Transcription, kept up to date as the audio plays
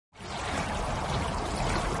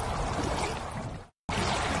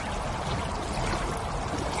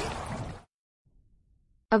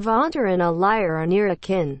A vaunter and a liar are near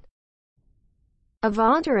akin. A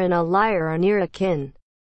vaunter and a liar are near akin.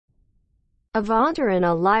 A vaunter and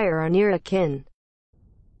a liar are near akin.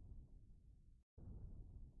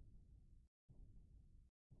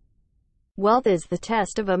 Wealth is the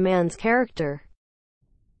test of a man's character.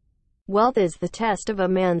 Wealth is the test of a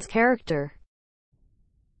man's character.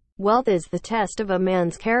 Wealth is the test of a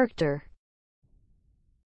man's character.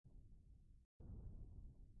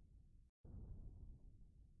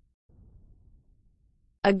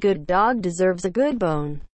 A good dog deserves a good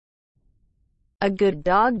bone. A good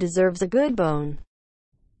dog deserves a good bone.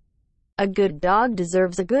 A good dog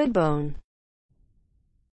deserves a good bone.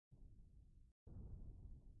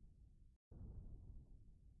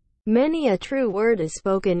 Many a true word is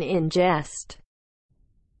spoken in jest.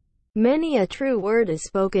 Many a true word is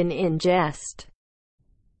spoken in jest.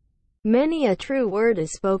 Many a true word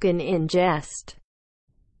is spoken in jest.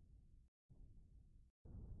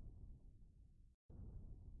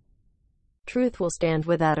 Truth will stand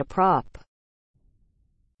without a prop.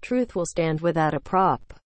 Truth will stand without a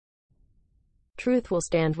prop. Truth will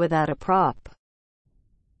stand without a prop.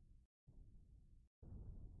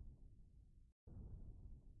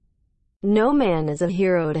 No man is a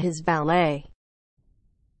hero to his valet.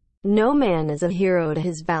 No man is a hero to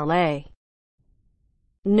his valet.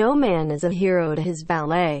 No man is a hero to his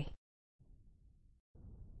valet.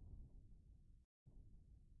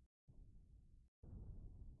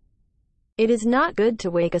 It is not good to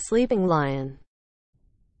wake a sleeping lion.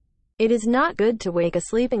 It is not good to wake a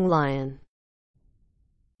sleeping lion.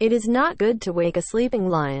 It is not good to wake a sleeping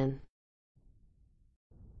lion.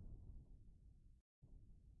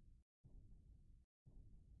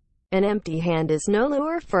 An empty hand is no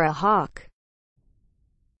lure for a hawk.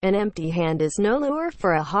 An empty hand is no lure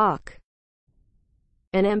for a hawk.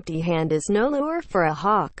 An empty hand is no lure for a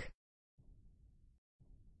hawk.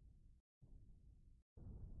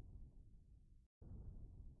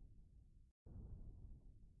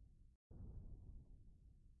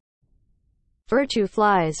 Virtue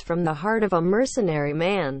flies from the heart of a mercenary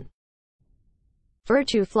man.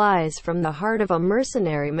 Virtue flies from the heart of a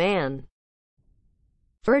mercenary man.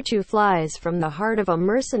 Virtue flies from the heart of a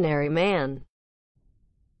mercenary man.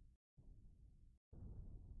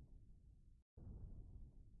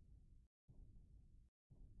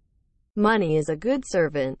 Money is a good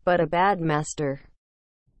servant, but a bad master.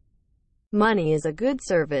 Money is a good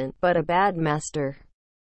servant, but a bad master.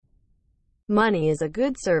 Money is a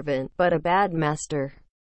good servant, but a bad master.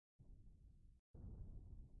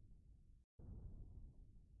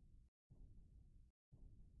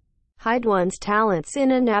 Hide one's talents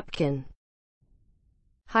in a napkin.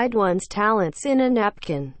 Hide one's talents in a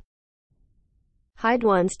napkin. Hide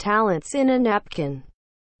one's talents in a napkin.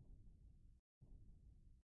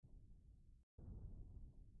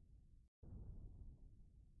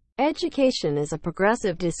 Education is a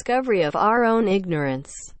progressive discovery of our own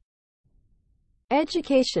ignorance.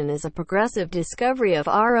 Education is a progressive discovery of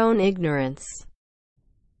our own ignorance.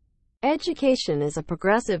 Education is a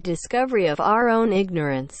progressive discovery of our own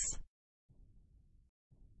ignorance.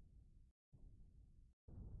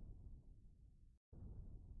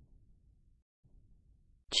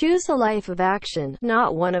 Choose a life of action,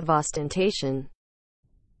 not one of ostentation.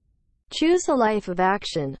 Choose a life of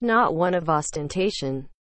action, not one of ostentation.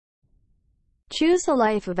 Choose a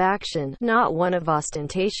life of action, not one of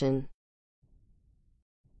ostentation.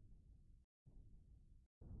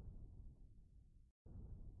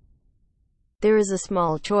 There is a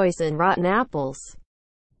small choice in rotten apples.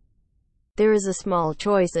 There is a small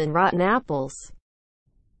choice in rotten apples.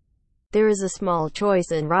 There is a small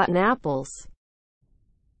choice in rotten apples.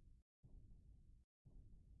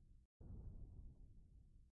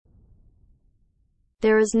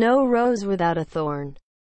 There is no rose without a thorn.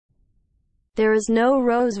 There is no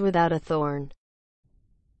rose without a thorn.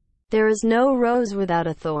 There is no rose without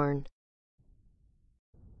a thorn.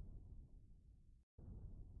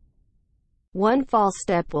 One false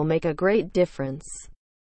step will make a great difference.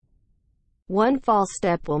 One false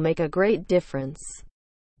step will make a great difference.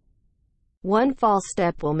 One false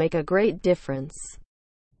step will make a great difference.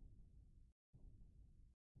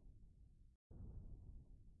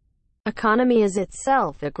 Economy is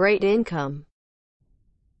itself a great income.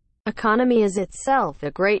 Economy is itself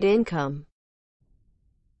a great income.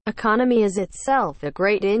 Economy is itself a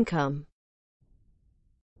great income.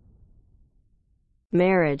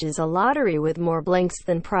 Marriage is a lottery with more blanks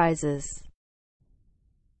than prizes.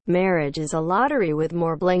 Marriage is a lottery with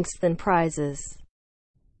more blanks than prizes.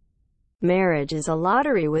 Marriage is a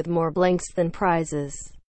lottery with more blanks than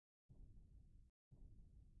prizes.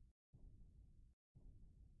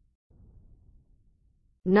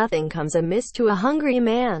 Nothing comes amiss to a hungry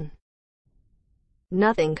man.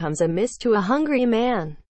 Nothing comes amiss to a hungry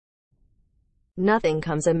man. Nothing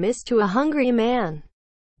comes amiss to a hungry man.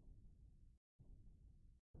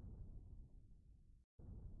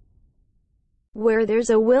 Where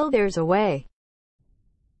there's a will, there's a way.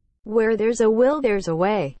 Where there's a will, there's a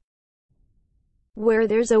way. Where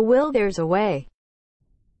there's a will, there's a way.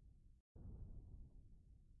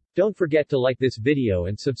 Don't forget to like this video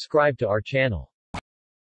and subscribe to our channel.